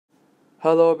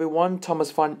Hello everyone,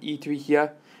 Thomas FunE3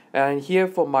 here, and here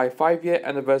for my 5-year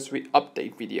anniversary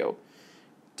update video.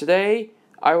 Today,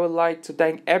 I would like to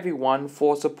thank everyone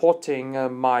for supporting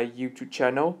my YouTube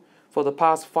channel for the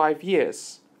past 5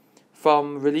 years.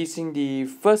 From releasing the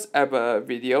first ever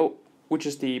video, which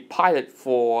is the pilot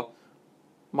for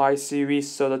my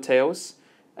series Solar Tales,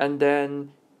 and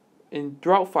then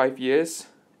throughout 5 years,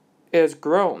 it has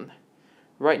grown.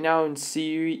 Right now in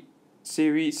series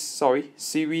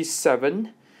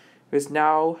 7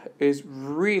 is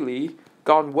really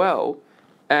gone well,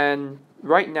 and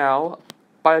right now,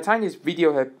 by the time this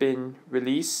video had been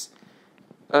released,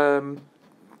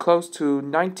 close to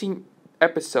 19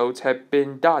 episodes have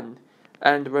been done,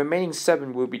 and the remaining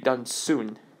 7 will be done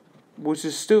soon, which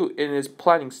is still in its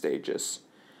planning stages.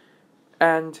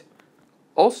 And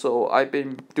also, I've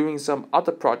been doing some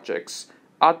other projects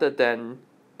other than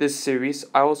this series.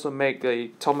 I also make a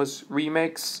Thomas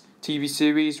remix, TV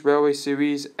series, railway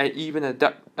series, and even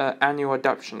annual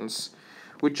adaptations,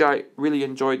 which I really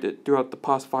enjoyed it throughout the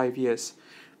past 5 years.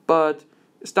 But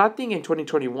starting in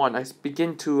 2021, I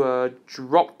begin to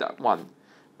drop that one,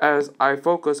 as I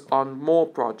focus on more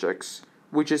projects,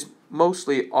 which is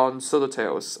mostly on Solar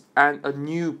Tales and a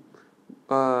new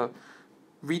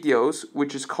videos,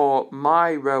 which is called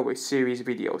My Railway Series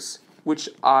videos, which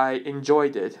I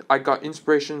enjoyed it. I got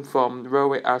inspiration from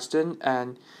Railway Aston,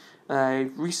 and I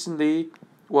recently,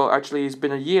 well actually it's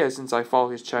been a year since I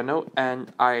followed his channel,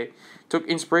 and I took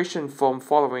inspiration from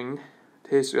following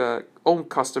his own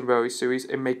custom railway series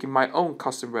and making my own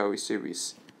custom railway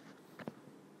series.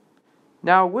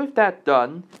 Now with that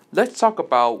done, let's talk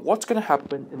about what's gonna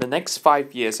happen in the next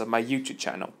 5 years of my YouTube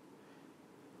channel.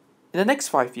 In the next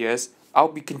 5 years, I'll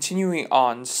be continuing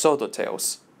on Solar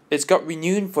Tales. It's got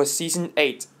renewed for Season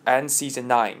 8 and Season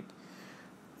 9.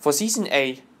 For Season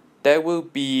 8, there will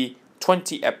be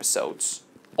 20 episodes.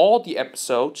 All the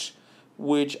episodes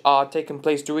which are taking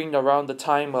place during around the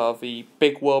time of the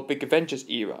Big World, Big Adventures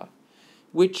era.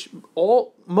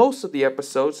 Most of the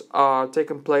episodes are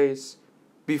taking place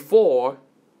before,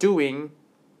 during,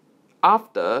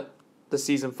 after the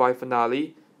Season 5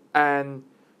 finale, and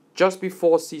just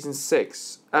before Season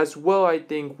 6, as well. I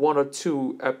think one or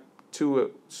two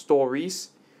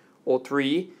stories or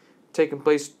 3 taking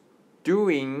place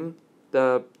during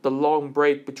the long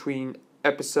break between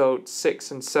episode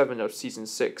 6 and 7 of Season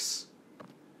 6.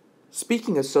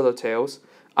 Speaking of Solar Tales,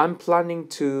 I'm planning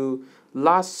to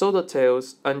last Solar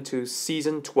Tales until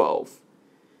Season 12,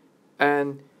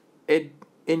 and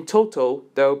in total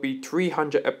there will be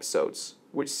 300 episodes,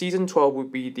 which Season 12 will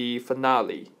be the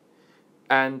finale,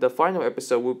 and the final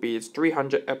episode will be its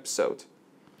 300th episode.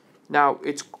 Now,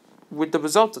 it's with the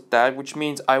result of that, which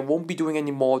means I won't be doing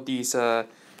any more of these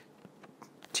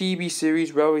TV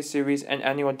series, railway series, and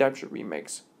annual adaptation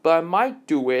remakes. But I might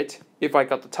do it if I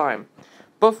got the time.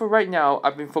 But for right now,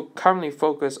 I've been currently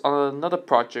focused on another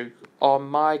project on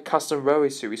my custom railway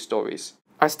series stories.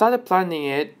 I started planning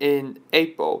it in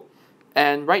April,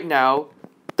 and right now,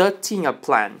 13 are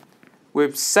planned,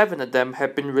 with 7 of them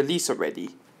have been released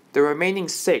already. The remaining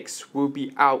 6 will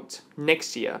be out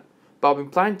next year, but I've been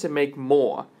planning to make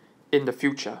more in the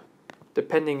future,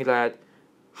 depending on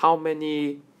how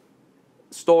many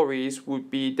stories would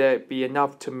be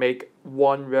enough to make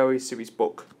one railway series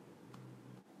book.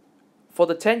 For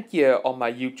the 10th year on my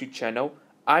YouTube channel,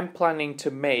 I'm planning to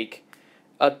make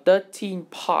a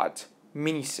 13-part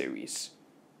miniseries,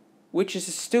 which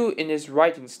is still in its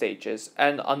writing stages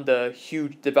and under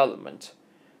huge development.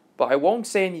 But I won't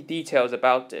say any details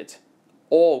about it,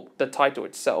 or the title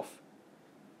itself.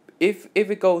 If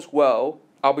it goes well,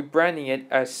 I'll be branding it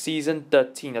as Season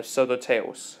 13 of Solar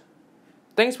Tales.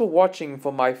 Thanks for watching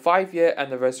for my 5-year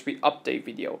anniversary update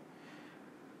video.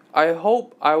 I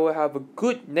hope I will have a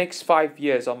good next 5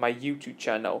 years on my YouTube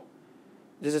channel.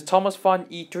 This is Thomas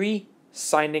FunE3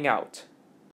 signing out.